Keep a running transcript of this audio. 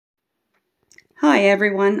Hi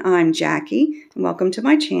everyone, I'm Jackie and welcome to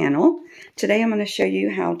my channel. Today I'm going to show you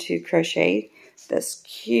how to crochet this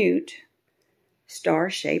cute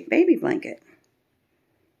star-shaped baby blanket.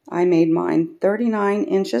 I made mine 39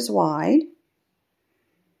 inches wide.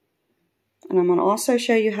 And I'm going to also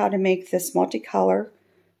show you how to make this multicolor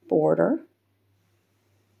border.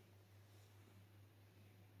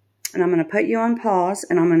 And I'm going to put you on pause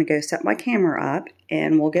and I'm going to go set my camera up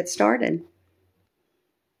and we'll get started.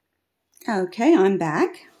 Okay, I'm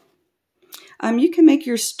back. You can make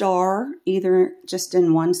your star either just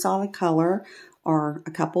in one solid color or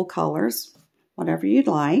a couple colors, whatever you'd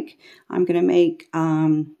like. I'm going to make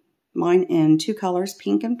mine in two colors,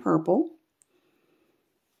 pink and purple.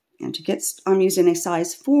 And to get, I'm using a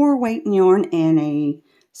size 4 weight yarn and a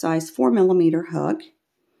size 4mm hook.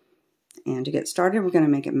 And to get started, we're going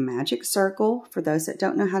to make a magic circle. For those that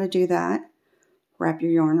don't know how to do that, wrap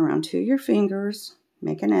your yarn around 2 of your fingers,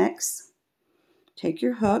 make an X, take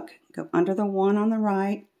your hook, go under the one on the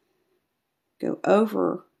right, go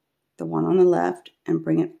over the one on the left, and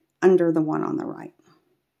bring it under the one on the right.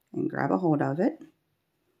 And grab a hold of it.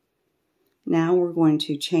 Now we're going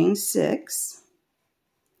to chain 6.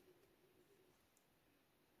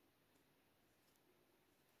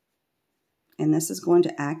 And this is going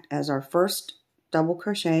to act as our first double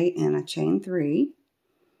crochet in a chain 3.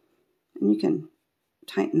 And you can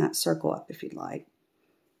tighten that circle up if you'd like.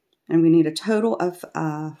 And we need a total of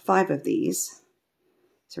 5 of these.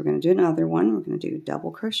 So we're going to do another one. We're going to do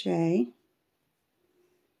double crochet,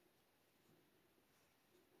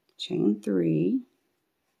 chain 3,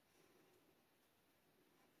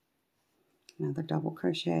 another double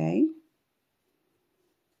crochet,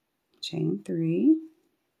 chain 3.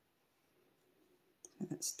 So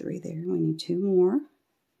that's 3 there. We need 2 more.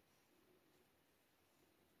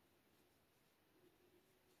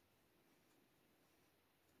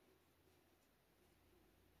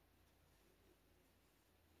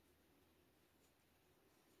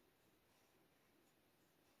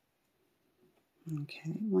 Okay,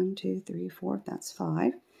 1, 2, 3, 4, that's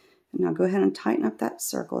 5. And now go ahead and tighten up that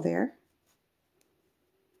circle there.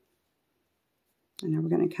 And now we're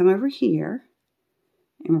going to come over here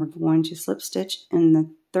and we're going to slip stitch in the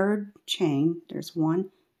 3rd chain. There's 1,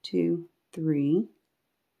 2, 3.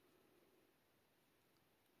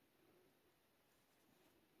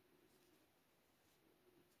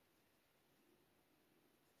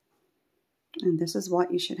 And this is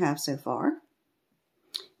what you should have so far.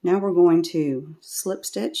 Now we're going to slip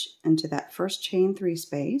stitch into that first chain 3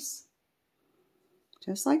 space,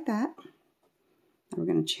 just like that. Now we're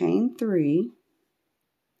going to chain 3,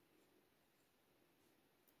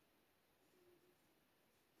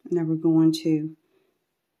 and then we're going to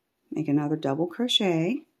make another double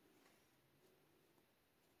crochet,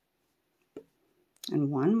 and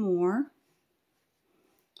 1 more.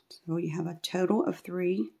 So you have a total of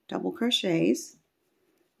 3 double crochets.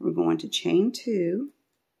 We're going to chain 2.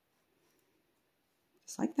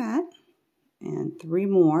 Just like that, and 3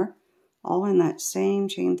 more, all in that same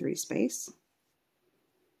chain 3 space.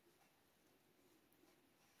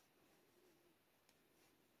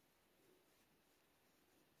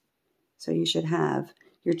 So you should have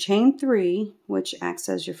your chain 3, which acts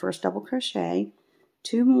as your first double crochet,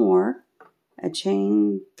 2 more, a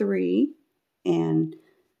chain 3, and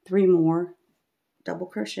 3 more double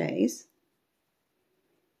crochets.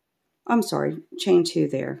 I'm sorry, chain 2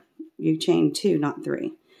 there. You chain 2, not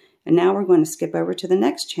 3. And now we're going to skip over to the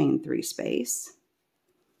next chain 3 space.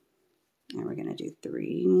 And we're going to do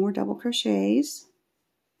 3 more double crochets.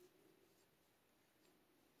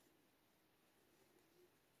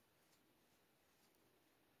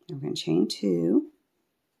 And we're going to chain 2.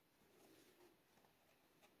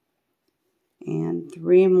 And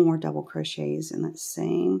 3 more double crochets in that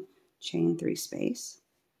same chain 3 space.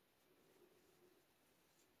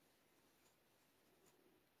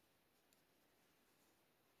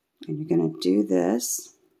 And you're going to do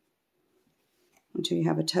this until you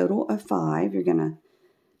have a total of 5. You're going to,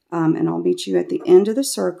 and I'll meet you at the end of the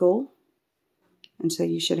circle. And so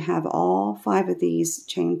you should have all 5 of these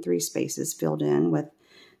chain 3 spaces filled in with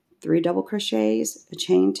 3 double crochets, a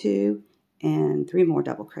chain 2, and 3 more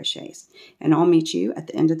double crochets. And I'll meet you at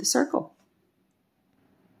the end of the circle.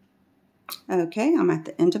 Okay, I'm at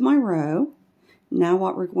the end of my row. Now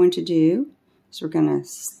what we're going to do is we're going to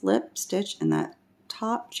slip stitch in that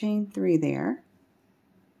top chain 3 there,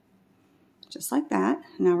 just like that.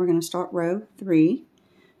 Now we're going to start row 3.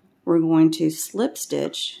 We're going to slip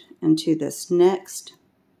stitch into this next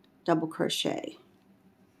double crochet,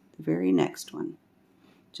 the very next one,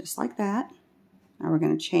 just like that. Now we're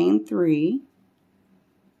going to chain 3,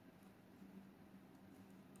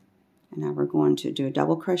 And now we're going to do a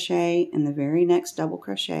double crochet in the very next double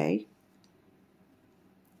crochet.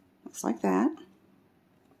 Just like that.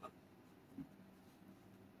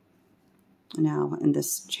 Now in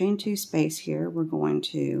this chain 2 space here, we're going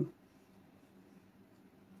to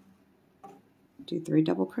do 3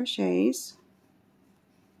 double crochets.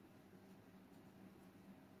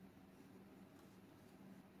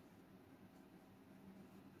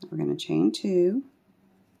 We're going to chain 2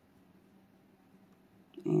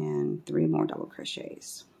 and 3 more double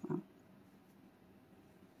crochets. Well,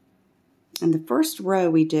 in the first row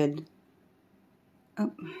we did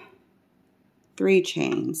 3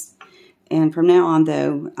 chains, and from now on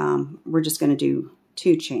though we're just going to do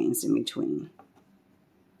 2 chains in between.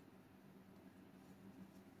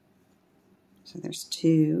 So there's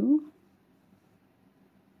 2.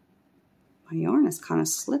 My yarn is kind of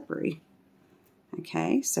slippery.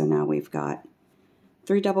 Okay, so now we've got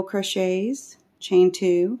 3 double crochets, chain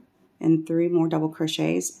 2, and 3 more double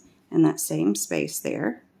crochets in that same space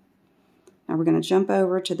there. Now we're going to jump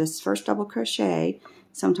over to this first double crochet.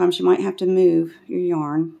 Sometimes you might have to move your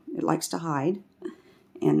yarn. It likes to hide.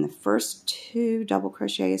 And the first 2 double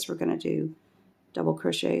crochets, we're going to do double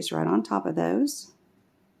crochets right on top of those.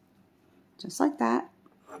 Just like that.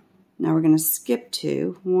 Now we're going to skip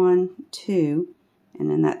 2, 1, 2,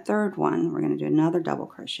 and in that third one, we're going to do another double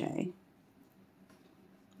crochet.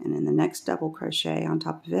 And in the next double crochet on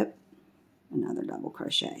top of it, another double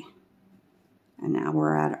crochet. And now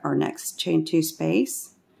we're at our next chain 2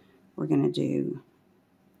 space. We're going to do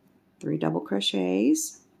 3 double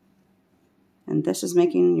crochets. And this is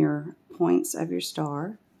making your points of your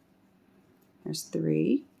star. There's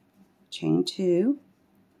 3, chain 2,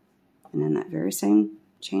 and in that very same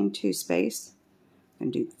chain 2 space, I'm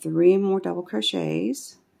going to do 3 more double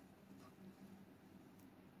crochets.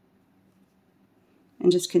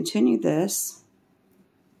 And just continue this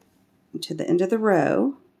to the end of the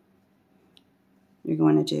row. You're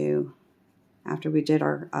going to do, after we did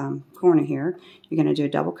our corner here, you're going to do a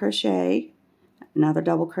double crochet, another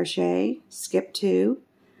double crochet, skip 2,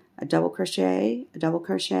 a double crochet,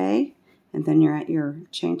 and then you're at your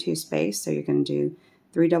chain 2 space. So you're going to do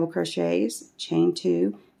 3 double crochets, chain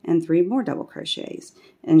 2, and 3 more double crochets.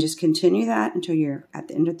 And just continue that until you're at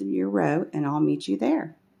the end of your row, and I'll meet you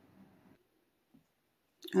there.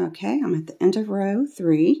 Okay, I'm at the end of row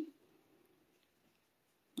 3.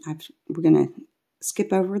 We're going to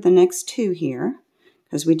skip over the next 2 here,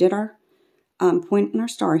 because we did our point in our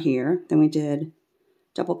star here. Then we did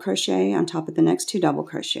double crochet on top of the next 2 double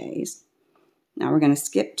crochets. Now we're going to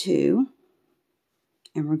skip 2,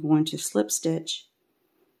 and we're going to slip stitch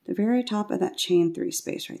the very top of that chain 3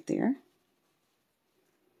 space right there.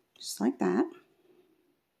 Just like that.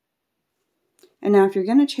 And now if you're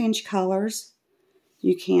going to change colors,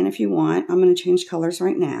 you can if you want. I'm going to change colors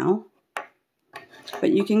right now. But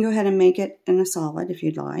you can go ahead and make it in a solid if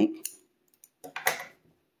you'd like.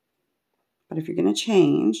 But if you're going to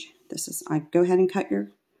change, I go ahead and cut your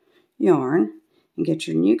yarn and get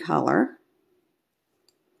your new color.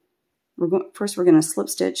 First we're going to slip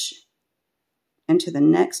stitch into the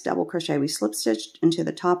next double crochet. We slip stitched into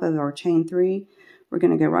the top of our chain 3. We're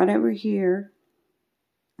going to go right over here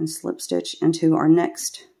and slip stitch into our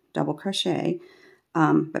next double crochet.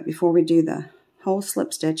 But before we do the whole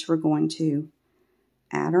slip stitch, we're going to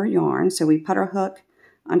add our yarn. So we put our hook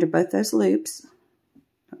under both those loops.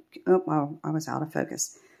 Oh, well, I was out of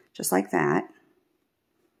focus. Just like that.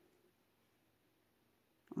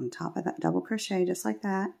 On top of that double crochet, just like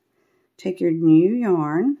that. Take your new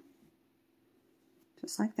yarn,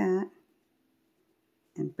 just like that,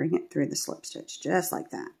 and bring it through the slip stitch, just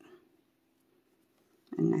like that.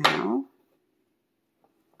 And now,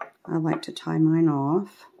 I like to tie mine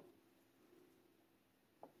off.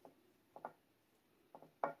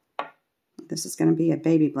 This is going to be a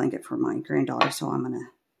baby blanket for my granddaughter, so I'm going to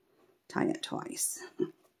tie it twice.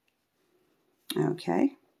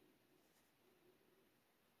 Okay.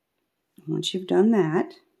 Once you've done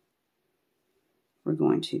that, we're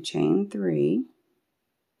going to chain 3.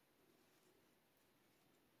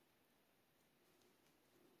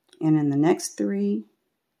 And in the next 3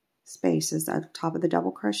 spaces at the top of the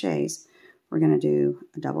double crochets, we're going to do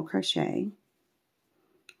a double crochet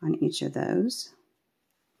on each of those.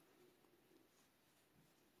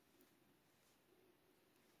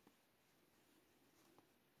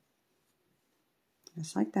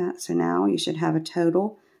 Just like that. So now you should have a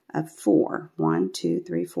total of 4. 1, 2,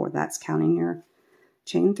 3, 4. That's counting your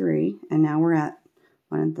chain 3. And now we're at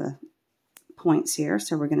one of the points here.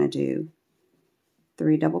 So we're going to do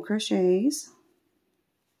 3 double crochets.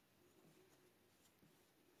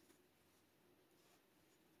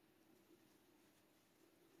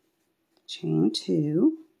 chain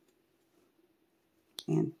 2,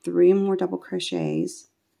 and 3 more double crochets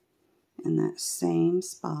in that same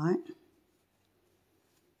spot.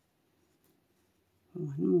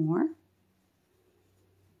 1 more.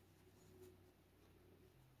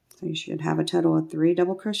 So you should have a total of 3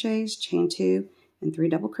 double crochets, chain 2, and 3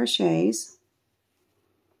 double crochets.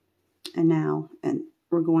 And now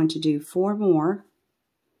we're going to do 4 more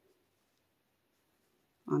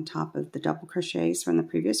on top of the double crochets from the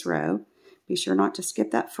previous row. Be sure not to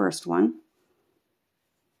skip that first one.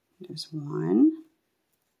 There's 1,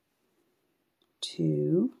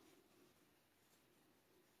 2,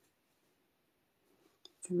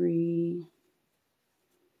 3,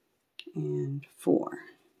 and 4.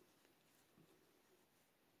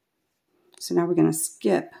 So now we're going to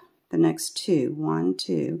skip the next 2, 1,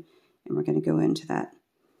 2, and we're going to go into that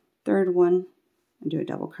third one and do a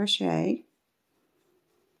double crochet.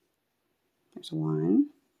 There's 1,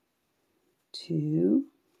 2.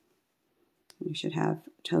 You should have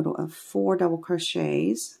a total of 4 double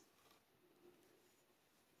crochets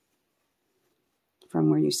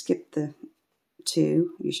from where you skipped the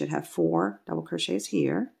 2. You should have 4 double crochets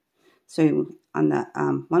here. So on the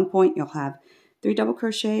one point you'll have 3 double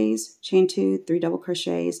crochets, chain 2, 3 double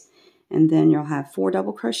crochets, and then you'll have 4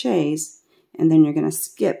 double crochets, and then you're going to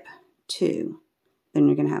skip 2. Then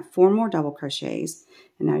you're going to have 4 more double crochets,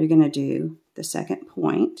 and now you're going to do the second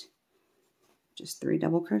point, just 3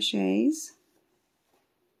 double crochets,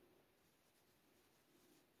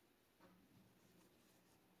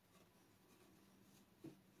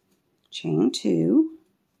 chain 2,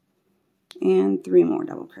 and 3 more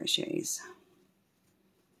double crochets.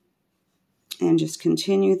 And just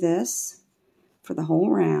continue this for the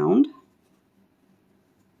whole round.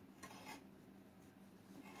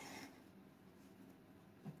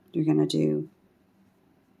 You're going to do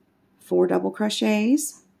 4 double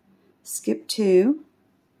crochets, skip 2,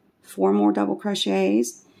 4 more double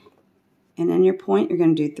crochets, and in your point you're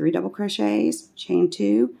going to do 3 double crochets, chain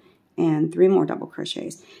 2, and 3 more double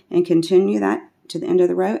crochets. And continue that to the end of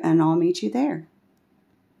the row, and I'll meet you there.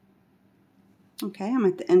 Okay, I'm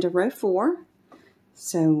at the end of row 4.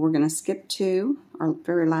 So we're going to skip 2, our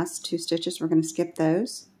very last 2 stitches, we're going to skip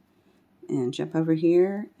those and jump over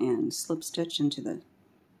here and slip stitch into the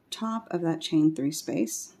top of that chain 3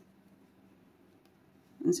 space.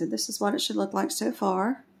 And so this is what it should look like so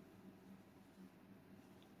far.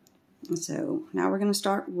 And so now we're going to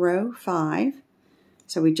start row 5.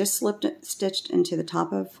 So we just stitched into the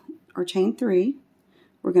top of our chain 3.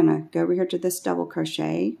 We're going to go over here to this double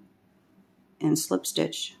crochet and slip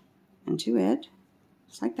stitch into it,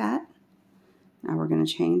 just like that. Now we're going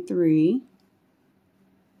to chain 3.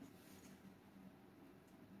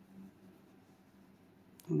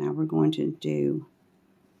 And now we're going to do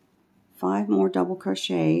 5 more double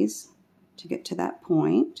crochets to get to that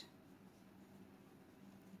point.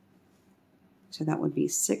 So that would be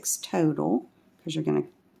 6 total, because you're going to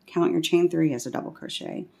count your chain 3 as a double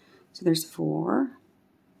crochet. So there's 4,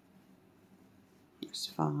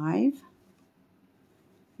 there's 5,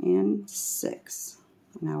 and 6.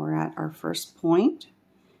 Now we're at our first point.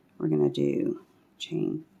 We're going to do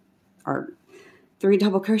chain or 3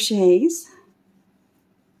 double crochets.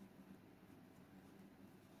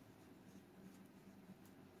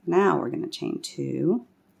 Now we're going to chain 2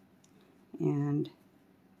 and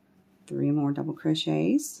 3 more double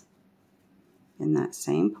crochets in that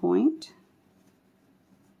same point.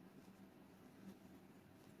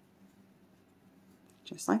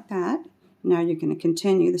 Just like that. Now you're going to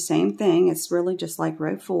continue the same thing. It's really just like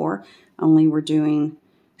row 4, only we're doing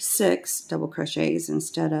 6 double crochets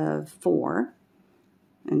instead of 4.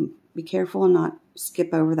 And be careful and not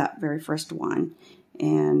skip over that very first one.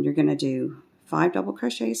 And you're going to do 5 double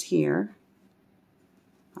crochets here.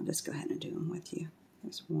 I'll just go ahead and do them with you.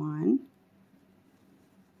 There's 1.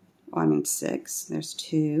 Oh, I mean 6. There's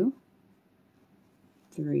 2,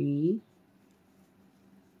 3,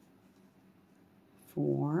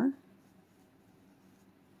 4,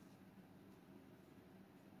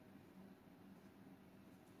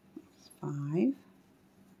 5,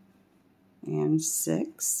 and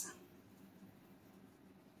 6.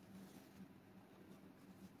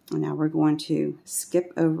 And now we're going to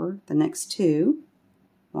skip over the next 2.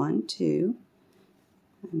 1, 2.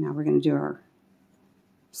 And now we're going to do our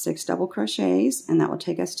 6 double crochets, and that will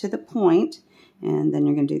take us to the point. And then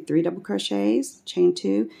you're going to do 3 double crochets, chain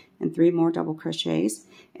 2, and 3 more double crochets,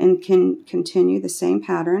 and can continue the same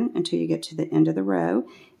pattern until you get to the end of the row,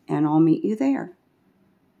 and I'll meet you there.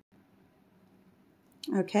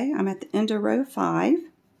 Okay, I'm at the end of row 5,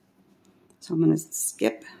 so I'm going to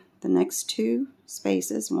skip the next 2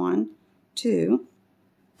 spaces, 1, 2,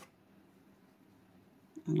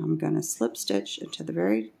 And I'm going to slip stitch into the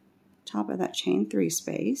very top of that chain 3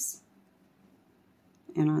 space.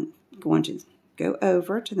 And I'm going to go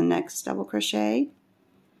over to the next double crochet.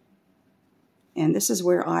 And this is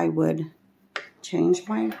where I would change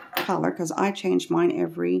my color, because I change mine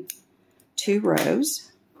every 2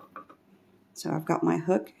 rows. So I've got my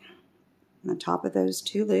hook on the top of those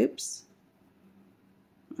 2 loops.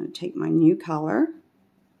 I'm going to take my new color,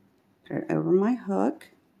 put it over my hook,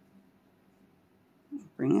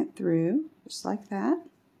 bring it through just like that.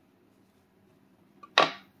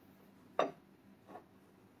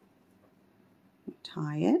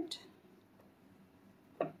 Tie it.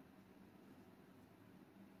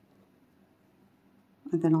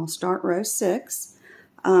 And then I'll start row 6.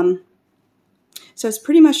 So it's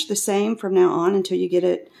pretty much the same from now on until you get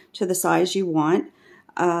it to the size you want.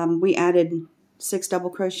 We added 6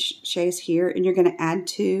 double crochets here, and you're going to add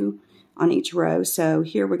 2 on each row. So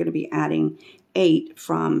here we're going to be adding 8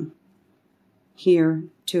 from here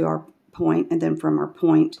to our point, and then from our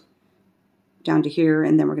point down to here,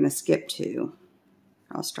 and then we're going to skip 2.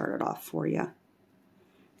 I'll start it off for you. I'm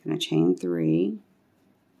going to chain 3.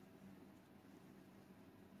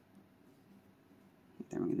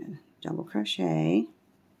 Then we're going to double crochet.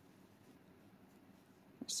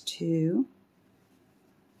 There's 2,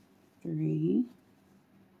 3,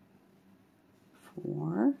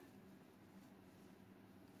 4,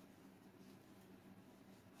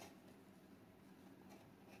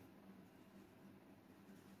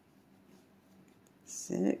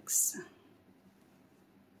 6,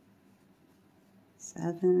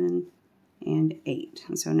 7, and 8.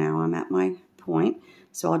 And so now I'm at my point.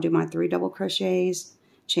 So I'll do my 3 double crochets,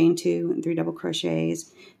 chain 2 and 3 double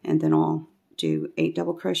crochets, and then I'll do 8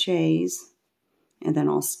 double crochets, and then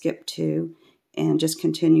I'll skip 2 and just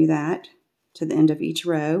continue that to the end of each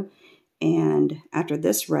row. And after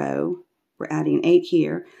this row, we're adding 8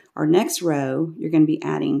 here. Our next row, you're going to be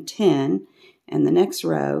adding 10, and the next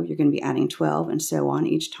row, you're going to be adding 12, and so on.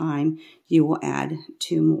 Each time, you will add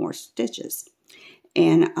 2 more stitches.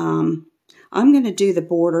 And I'm going to do the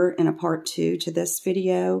border in a part 2 to this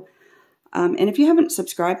video. And if you haven't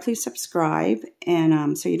subscribed, please subscribe,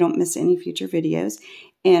 and so you don't miss any future videos.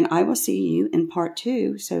 And I will see you in part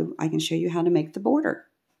 2 so I can show you how to make the border.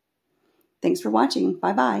 Thanks for watching.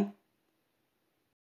 Bye-bye.